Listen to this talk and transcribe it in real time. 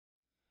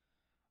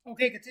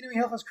Okay, continuing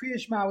Hilchos Kriya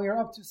Shema, we are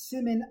up to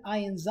Siman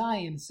Ayin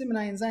Zayin. Siman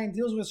Ayin Zayin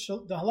deals with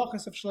the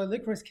halachas of Shalai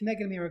Likros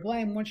Keneged Mei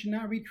Raglayim. One should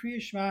not read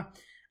Kriya Shema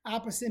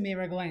opposite Mei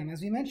Raglayim.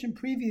 As we mentioned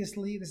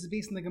previously, this is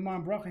based on the Gemara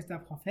in Brachos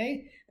Daf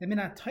Chafei. The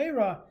Minat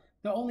Torah,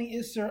 the only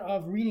isser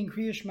of reading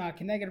Kriya Shema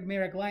Keneged Mei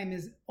Raglayim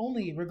is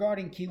only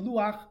regarding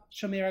Kiluach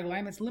Shel Mei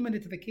Raglayim. It's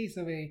limited to the case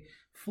of a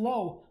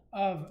flow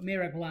of Mei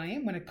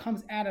Raglayim when it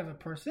comes out of a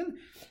person.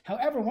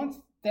 However, once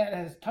that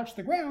has touched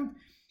the ground,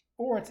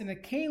 or it's in a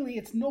keli,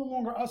 it's no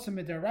longer asur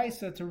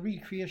midaraisa to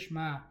read Kriya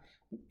Shema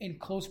in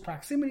close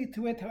proximity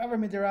to it. However,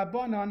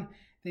 midarabanan,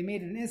 they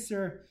made an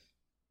isser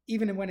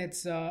even when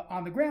it's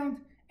on the ground,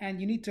 and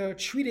you need to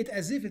treat it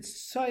as if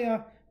it's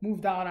saya,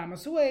 moved out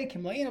amos away,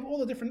 kimlain, of all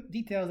the different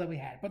details that we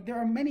had. But there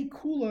are many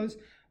kulas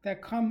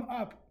that come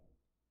up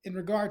in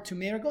regard to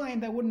Mei Raglayim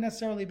that wouldn't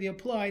necessarily be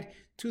applied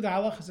to the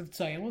halachas of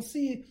tzaya. And we'll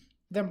see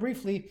them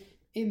briefly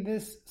in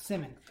this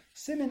siman.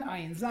 Siman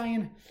Ayin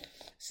Zayin.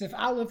 Sif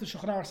Aleph, the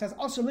Shulchan Aruch says,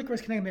 also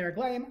likros keneged Mei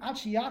Raglayim, ad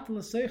sheyat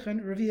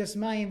l'seichen revius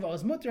mayim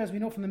v'oz mutter, as we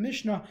know from the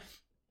Mishnah,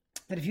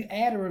 that if you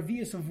add a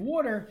revius of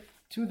water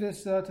to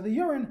this to the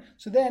urine,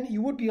 so then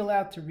you would be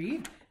allowed to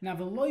read. Now,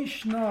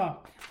 v'loishna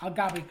al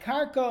gabi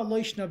karka,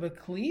 loishna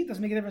b'kli,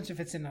 doesn't make a difference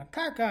if it's in a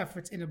karka, if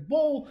it's in a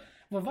bowl,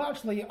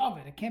 v'vach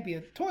le'yavid, it can't be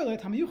a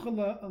toilet,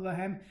 hamayuchal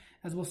lahem,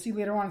 as we'll see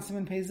later on in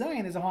Siman Pei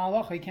Zayin, there's a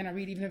halacha, you cannot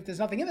read even if there's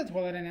nothing in the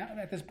toilet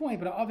at this point,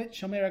 but avid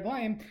shel Mei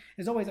Raglayim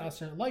is always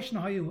asur.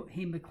 Loishna hayu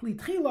him b'kli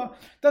tchila,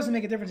 doesn't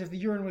make a difference if the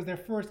urine was there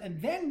first,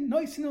 and then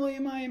noisin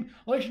le'yamayim,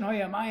 loishna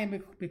hayu mayim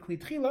b'kli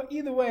tchila,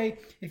 either way,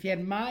 if you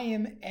had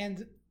mayim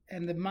and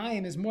the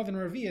mayim is more than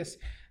revius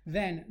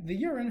than the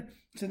urine,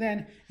 so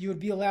then you would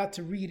be allowed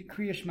to read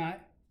Kriya Shema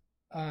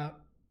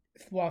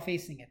while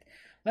facing it.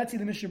 Let's see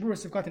the Mishnah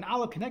Berurah Sivkat in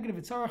Aleph Keneged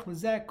V'Tzarach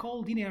L'Zeh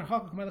Kol Dini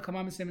Harchak K'Melech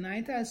Hamam Seven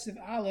Ayin Tes Siv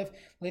Aleph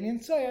Leinin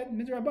Tzaya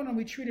Midrabanan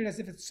we treat it as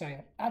if it's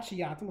Tzaya.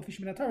 Achiyata L'Fish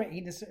Min HaTorah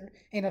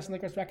Ein As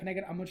Likros Rak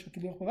Keneged Amud Shel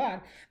Kiluach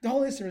Bavad. The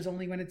whole issue is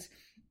only when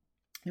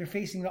you're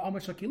facing the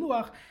Amud Shel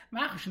Kiluach.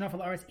 Ma'ach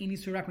Shenafal Aretz Ein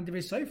Yisur Rak When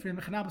Divrei Soifrim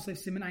Mechanab L'Seif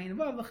Siman Ayin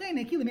Vav L'Chein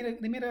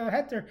They made a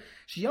heter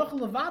Sheyachal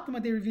Levatam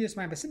Adei Revius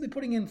Mayim. By simply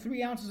putting in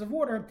 3 ounces of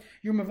water,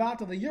 you're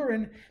Mavatal the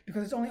urine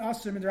because it's only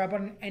Asur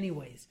Midrabanan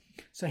anyways.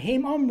 So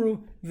Haim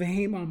Amru,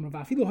 V'Haim Amru.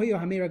 V'afilu Hoyo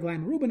HaMei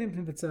Raglayim Ruben.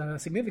 If it's a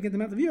significant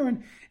amount of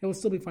urine, it will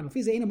still be fine. If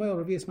it's not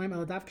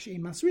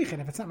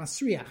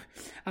Masriach,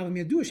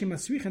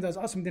 does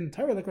awesome din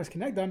Torah like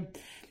Kenegdan.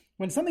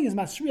 When something is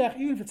Masriach,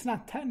 even if it's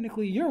not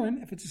technically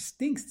urine, if it just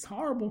stinks, it's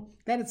horrible,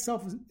 that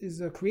itself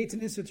creates an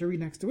issur to read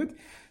next to it.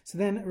 So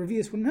then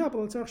Revius wouldn't help.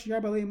 You have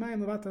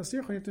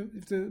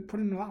to put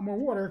in a lot more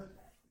water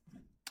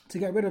to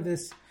get rid of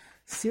this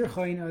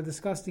sirchain,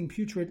 disgusting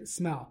putrid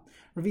smell.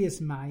 Revius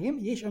mayim.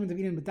 Yesh amim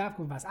davidim b'davka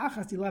v'vas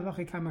achas dilav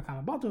achei kama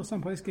bottle.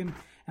 Some poskim,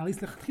 at least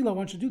the chetila,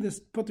 one should do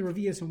this. Put the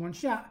revius in one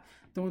shot.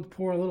 Don't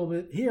pour a little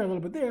bit here, a little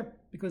bit there,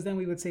 because then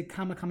we would say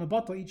kama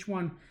bottle. Each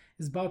one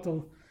is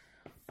bottle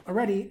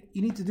already.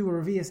 You need to do a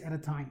revius at a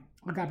time.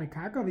 Anywhere the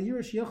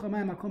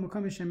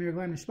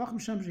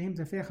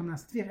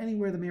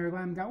Mei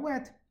Raglayim got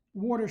wet,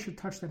 water should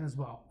touch that as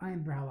well.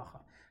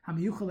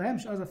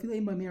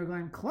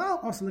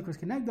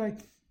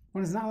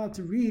 One is not allowed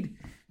to read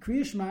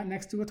Kriya Shema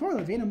next to a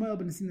toilet.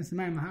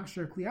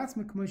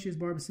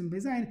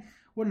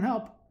 Wouldn't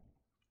help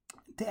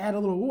to add a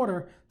little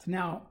water to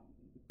now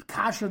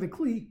kasher the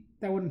kli.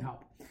 That wouldn't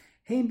help.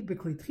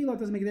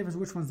 Doesn't make a difference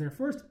which one's there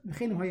first. If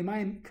someone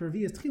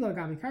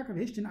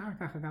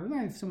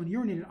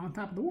urinated on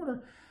top of the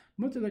water,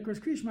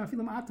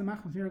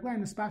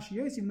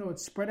 even though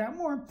it's spread out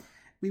more,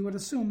 we would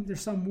assume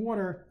there's some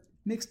water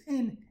mixed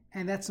in,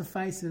 and that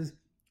suffices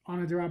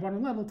on a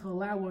Derabanan level to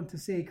allow one to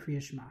say Kriya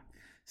Shema.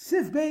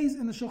 Sif Beis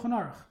in the Shulchan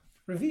Aruch.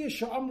 Revius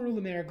she'amru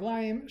l'Mei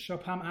Raglayim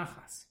shapam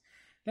achas.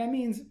 That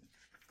means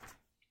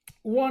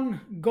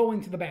one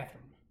going to the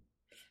bathroom.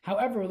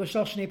 However,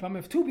 l'shal shnei pam,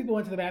 if 2 people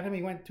went to the bathroom,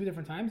 he went 2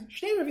 different times.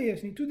 Shnei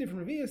revius, need 2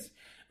 different revius.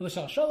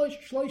 L'shal shalosh,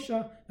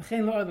 shloisha,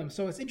 v'chein lo'adam.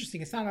 So it's interesting.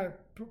 It's not a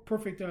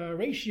perfect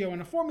ratio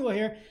and a formula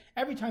here.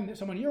 Every time that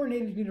someone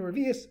urinated, you need a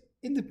revius,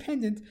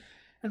 independent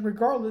and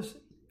regardless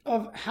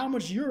of how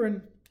much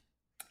urine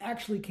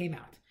actually came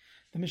out.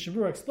 The Mishnah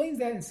Berurah explains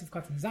that in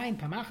Sivkat Zayin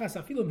Pamachas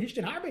Afilum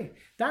Hishtin Harbe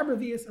Dar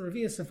Revius a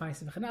Revius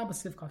suffices V'chanal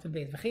B'Sivkat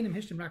Beis V'chenim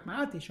Hishtin Rak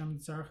Ma'ati Sham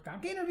Yitzarach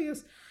Gam Gein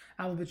Revius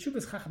Al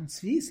V'Tshuvas Chacham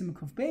Tzvi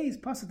Simukov Beis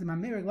Pasat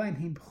Mei Raglayim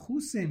Heim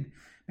B'chusim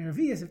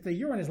Revius. If the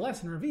urine is less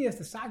than Revius,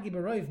 the Sagi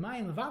B'Roiv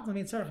Mayim Levatam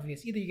Yitzarach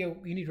Revius. Either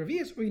you need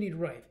Revius or you need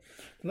Roiv.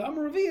 The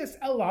Amar Revius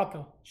El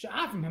Lakel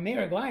Sha'afim Mei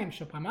Raglayim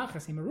Shal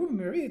Pamachas Heim Aruvim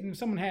Revius. If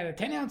someone had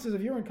 10 ounces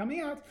of urine coming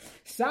out,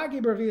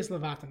 Sagi B'Revius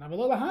Levatam. Now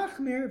V'lo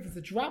Lahachmir, if it's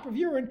a drop of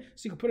urine,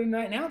 so you could put in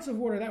an ounce of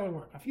water, that would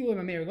work.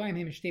 Even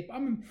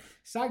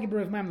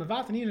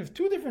if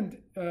 2 different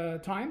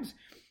times,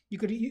 you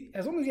could,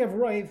 as long as you have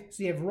roiv,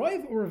 so you have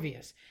roiv or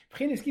revius.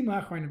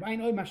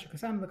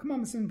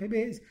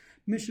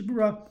 Mishnah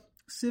Berurah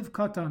Siv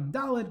Katan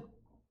Dalid,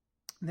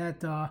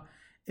 that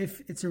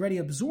if it's already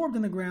absorbed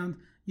in the ground,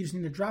 you just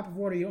need a drop of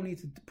water. You don't need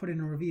to put in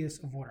a revius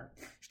of water.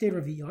 Shtei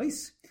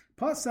revios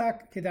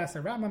Pasak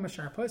kedasa Rambam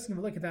Mashar Poskim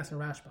v'lo kedasa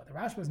Rashba. The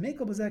Rashba is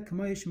mekel b'zeh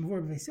kamoyish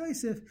mavur b'veis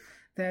Yosef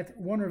that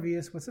one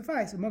revius would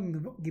suffice. Among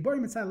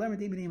giborim mitzad lemer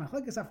deimini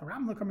machlokes af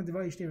Rambam lo kamer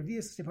devayish te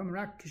revius sepam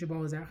rak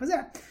kishabol zeh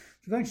chazeh.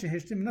 Kivon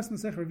shehishtim minas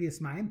nosech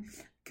revius mayim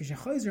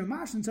kishachoyzer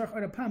mashin tzarch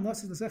or pam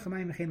losses nosech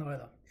mayim v'chein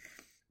lo'olam.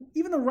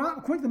 Even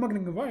according to the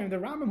Magen Gavarim, the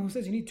Rambam who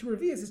says you need 2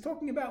 revius is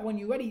talking about when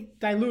you already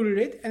diluted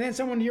it and then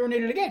someone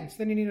urinated again, so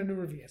then you need a new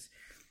revius.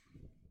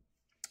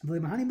 If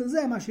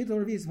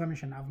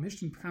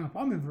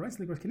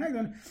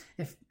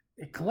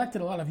it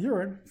collected a lot of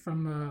urine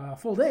from a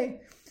full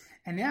day,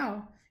 and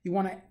now you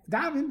want to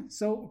daven,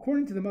 so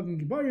according to the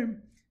Magen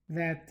Gavarim,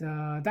 that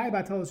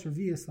daibatolos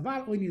revius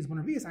lavad, all you need is 1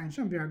 revius. Ayin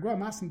sham biragra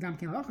masin gam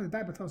kin alacha.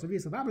 Daibatolos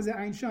revius lavad bezeh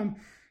ayin sham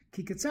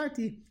ki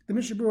katzarti. The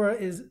Mishnah Berurah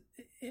is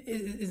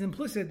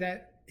implicit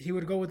that he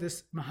would go with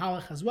this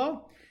mahalach as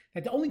well.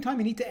 That the only time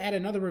you need to add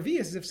another revius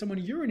is if someone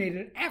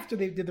urinated after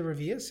they did the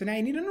revius. So now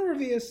you need a new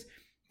revius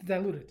to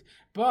dilute it.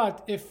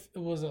 But if it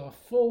was a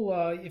full,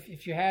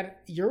 if you had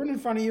urine in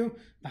front of you,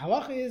 the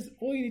halacha is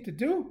all you need to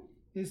do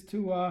is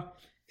to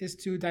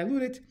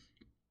dilute it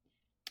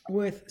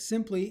with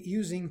simply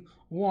using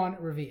 1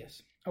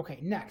 revius. Okay,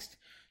 next.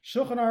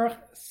 Shulchan Aruch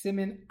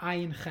Siman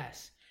Ayin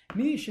Ches.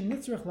 Mi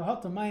shenitzrich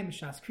lahat mayim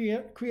shas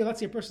kriya. Let's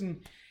say a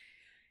person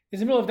is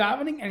in the middle of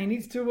davening and he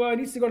needs to go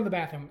to the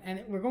bathroom,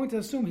 and we're going to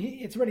assume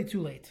it's already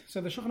too late. So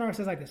the Shulchan Aruch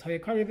says like this: Mei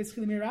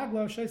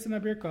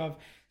Raglayim.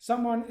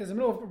 Someone is in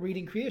the middle of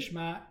reading Kriya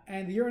Shema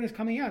and the urine is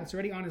coming out; it's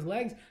already on his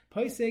legs.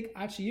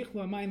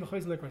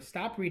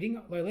 Stop reading.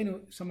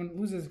 Someone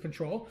loses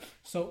control,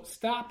 so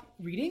stop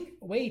reading.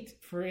 Wait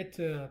for it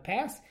to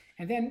pass,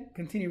 and then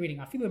continue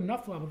reading. Even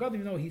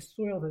though he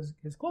soiled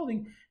his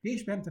clothing,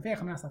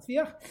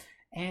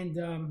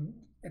 and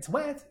it's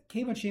wet.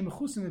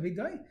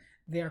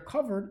 They are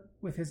covered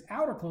with his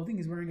outer clothing.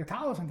 He's wearing a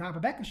talus on top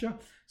of Bekasha,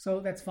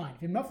 so that's fine.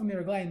 If you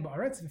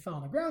fell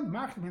on the ground,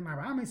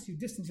 you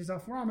distance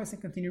yourself from Aramis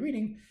and continue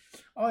reading.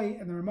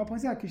 And the Ramah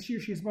points out, a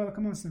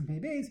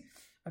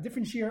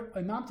different shear,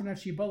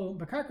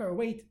 or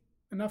wait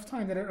enough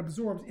time that it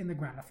absorbs in the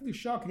ground.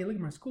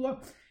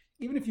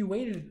 Even if you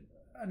waited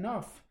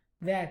enough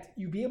that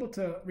you be able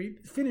to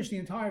finish the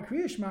entire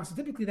Kriya Shema, so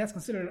typically that's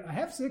considered a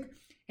hefsek,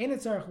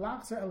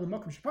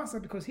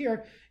 because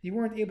here you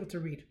weren't able to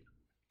read.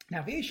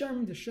 Now, we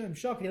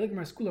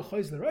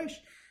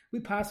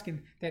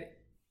paskin that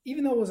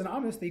even though it was an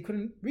amis that you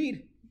couldn't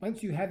read,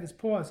 once you had this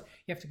pause,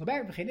 you have to go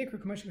back. We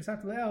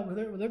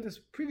learned this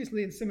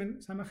previously in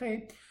Siman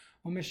Samachay.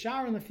 And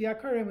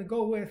we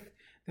go with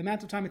the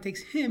amount of time it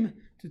takes him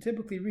to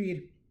typically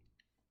read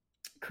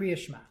Kriya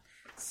Shema.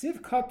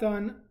 Siv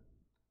Katan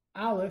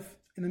Aleph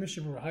in the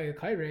Mishnah Berurah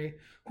Kairei,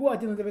 who I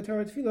didn't the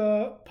Torah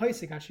Tefillah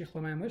Paisik Ashich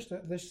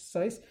this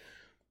size.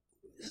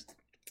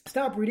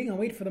 Stop reading and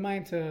wait for the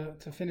mind to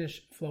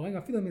finish flowing.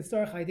 Even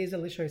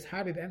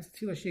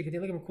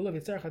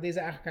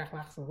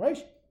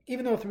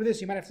though through this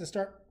you might have to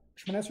start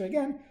Shemon Esrei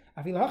again,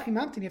 you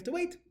have to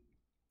wait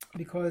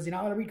because you're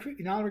not allowed to read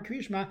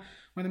Kriya Shema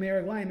when the Mei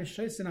Raglayim is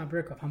shoysen on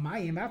Birkov.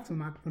 Hamayim after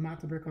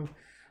the Birkov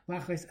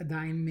lachis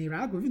adayin Mei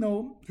Raglayim. Even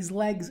though his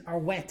legs are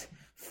wet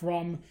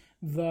from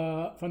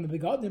the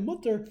begad in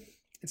mutter,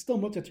 it's still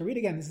mutter to read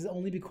again. This is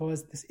only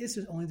because this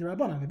is only the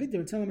Rabbanan.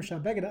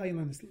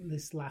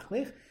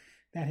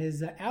 That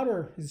his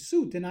his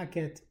suit did not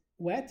get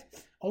wet,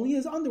 only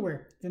his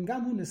underwear.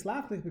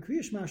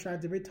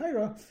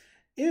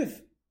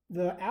 If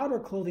the outer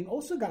clothing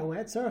also got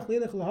wet, you have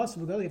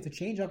to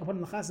change. You have to put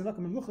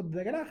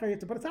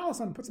a towel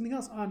on, put something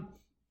else on.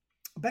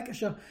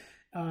 Bekasha,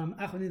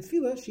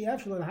 she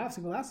actually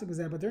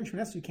but during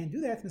Shemon you can't do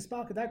that.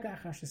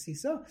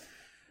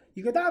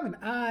 You go daven.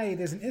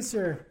 There's an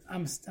isser.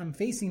 I'm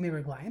facing Mei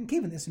Raglayim.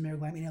 Given this Mei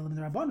Raglayim in element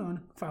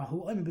Rabbanon for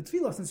who I'm in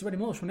betfilah, since it's already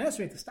Moshe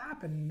Nesrei to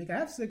stop and make a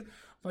hefsek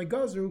like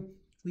Gazru.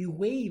 We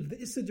waive the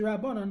isser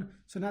Rabbanon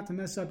so not to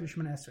mess up your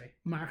Shemon Esrei.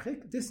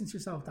 Marchik, distance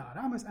yourself to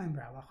Aramas and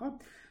Bralacha.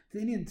 The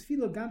Indian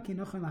tefillah gam ki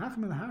nochan lahachim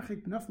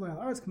lahachik benaflo al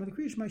arz kamad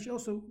kriyish. You should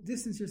also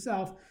distance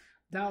yourself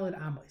dalid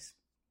amos.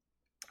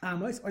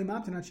 Amos oy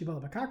mamtanat shibala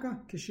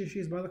bakaka kishishi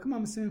is bala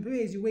kamam seven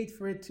ways. You wait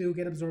for it to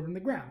get absorbed in the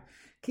ground.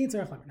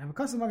 Now,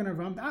 because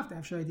I'm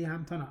after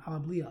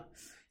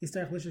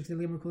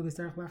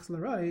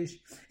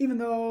even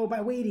though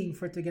by waiting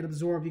for it to get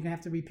absorbed, you're going to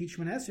have to repeat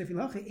Shemon Esrei.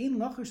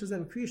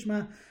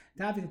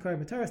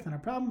 It's not a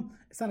problem.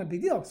 It's not a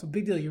big deal. So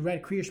big deal. You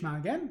read Kriya Shema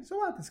again. So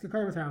what? It's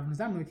Kakar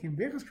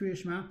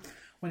B'Tarah.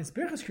 When it's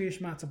Birchas Kriya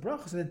Shema, it's a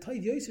bracha. So then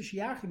Toiv Yosef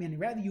Shiachim,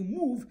 rather you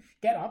move,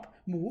 get up,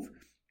 move.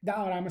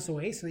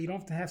 Away, so you don't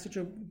have to have such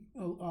a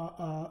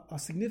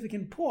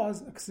significant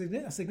pause,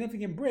 a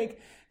significant break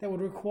that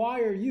would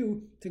require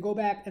you to go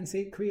back and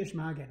say Kriya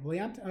Shema again.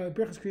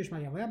 Birchas Kriya Shema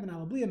again. You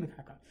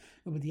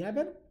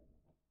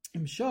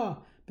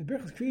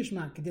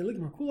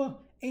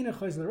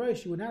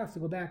would not have to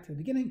go back to the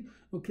beginning.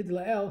 The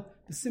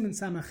Siman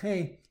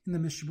Samachay in the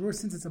Mishnah Berurah,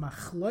 since it's a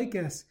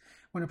machlokes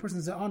when a person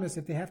is honest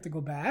if they have to go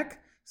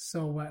back.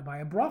 So by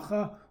a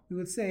bracha, we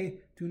would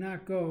say do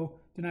not go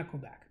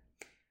back.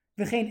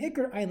 V'chein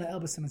ikar ayin la'el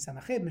b'siman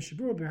samachay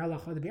b'mishabur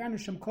b'halacha d'bi'arnu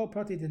shem kol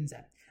prati din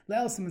zeh.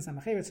 La'el siman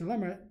samachay ritzon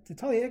lemer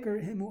t'tali ikar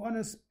himu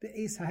onus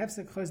be'es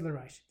ha'hefsek choz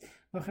l'raish.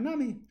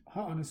 V'chanami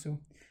ha'onusu,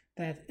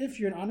 that if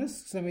you're an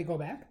honest, so then we go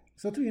back.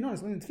 So too, you're an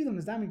honest. When the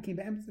tefillah damin came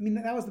back, I mean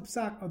that was the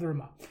psak of the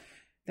Ramah,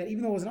 that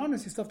even though it was an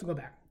honest, you still have to go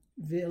back.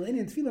 The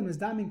tefillah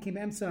damin came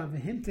emsa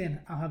v'himtin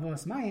al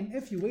havas mayin.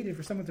 If you waited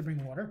for someone to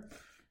bring water,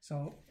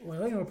 so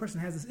a person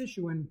has this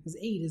issue and his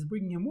aide is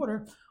bringing him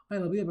water,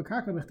 nearly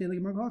because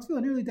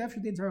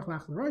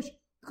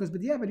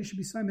b'diavad you should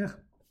be samech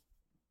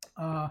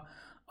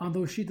on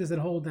those shitas that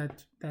hold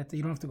that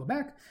you don't have to go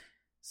back.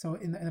 So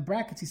in the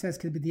brackets he says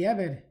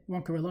b'diavad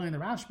one can rely on the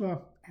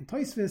Rashba and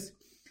Tosfos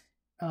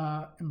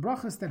and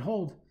brachas that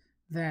hold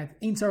that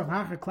ein tzarich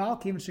la'achar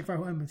klal came shekvar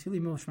ho'em b'tfili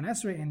mil shmon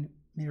esrei and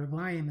Mei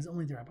Raglayim is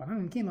only the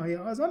Rabbanan. And came he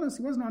was honest.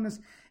 He wasn't honest.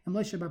 And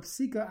Moshe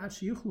b'psika at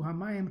sheyuchlu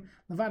hamayim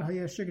levad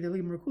hayah sheged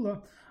elim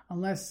merkula,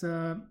 unless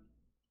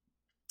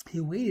he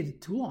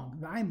waited too long.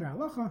 The ayin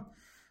b'halacha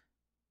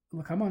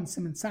l'kamon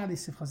siman tzadi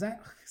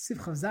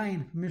sifcha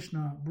zayin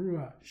mishnah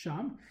brura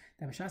sham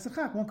that b'shas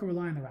achak one can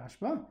rely on the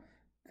Rashba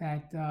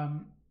that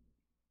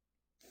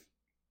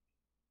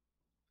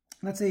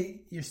let's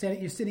say you're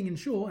sitting in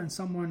shul and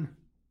someone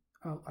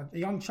a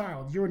young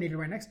child urinated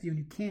right next to you and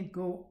you can't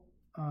go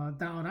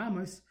down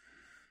Amos,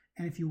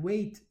 and if you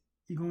wait,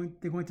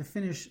 they're going to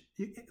finish.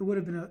 It would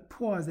have been a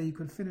pause that you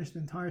could finish the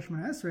entire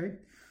Shemona Esrei.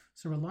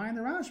 So rely on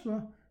the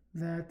Rashba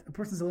that a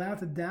person is allowed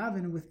to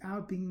daven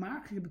without being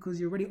machir because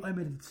you're already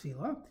omed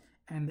tefillah,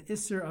 and the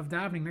isser of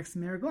davening next to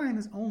Mei Raglayim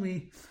is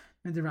only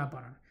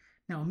midrabanan.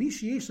 Now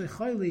mishi yesh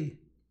lechayli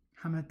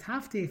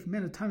hamataftef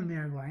men utam Mei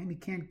Raglayim, you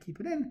can't keep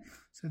it in.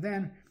 So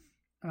then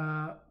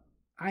ayin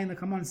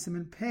lekaman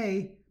siman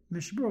pei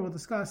mishbur will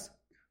discuss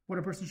what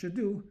a person should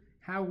do.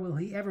 How will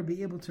he ever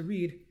be able to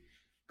read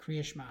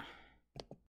Kriya Shema?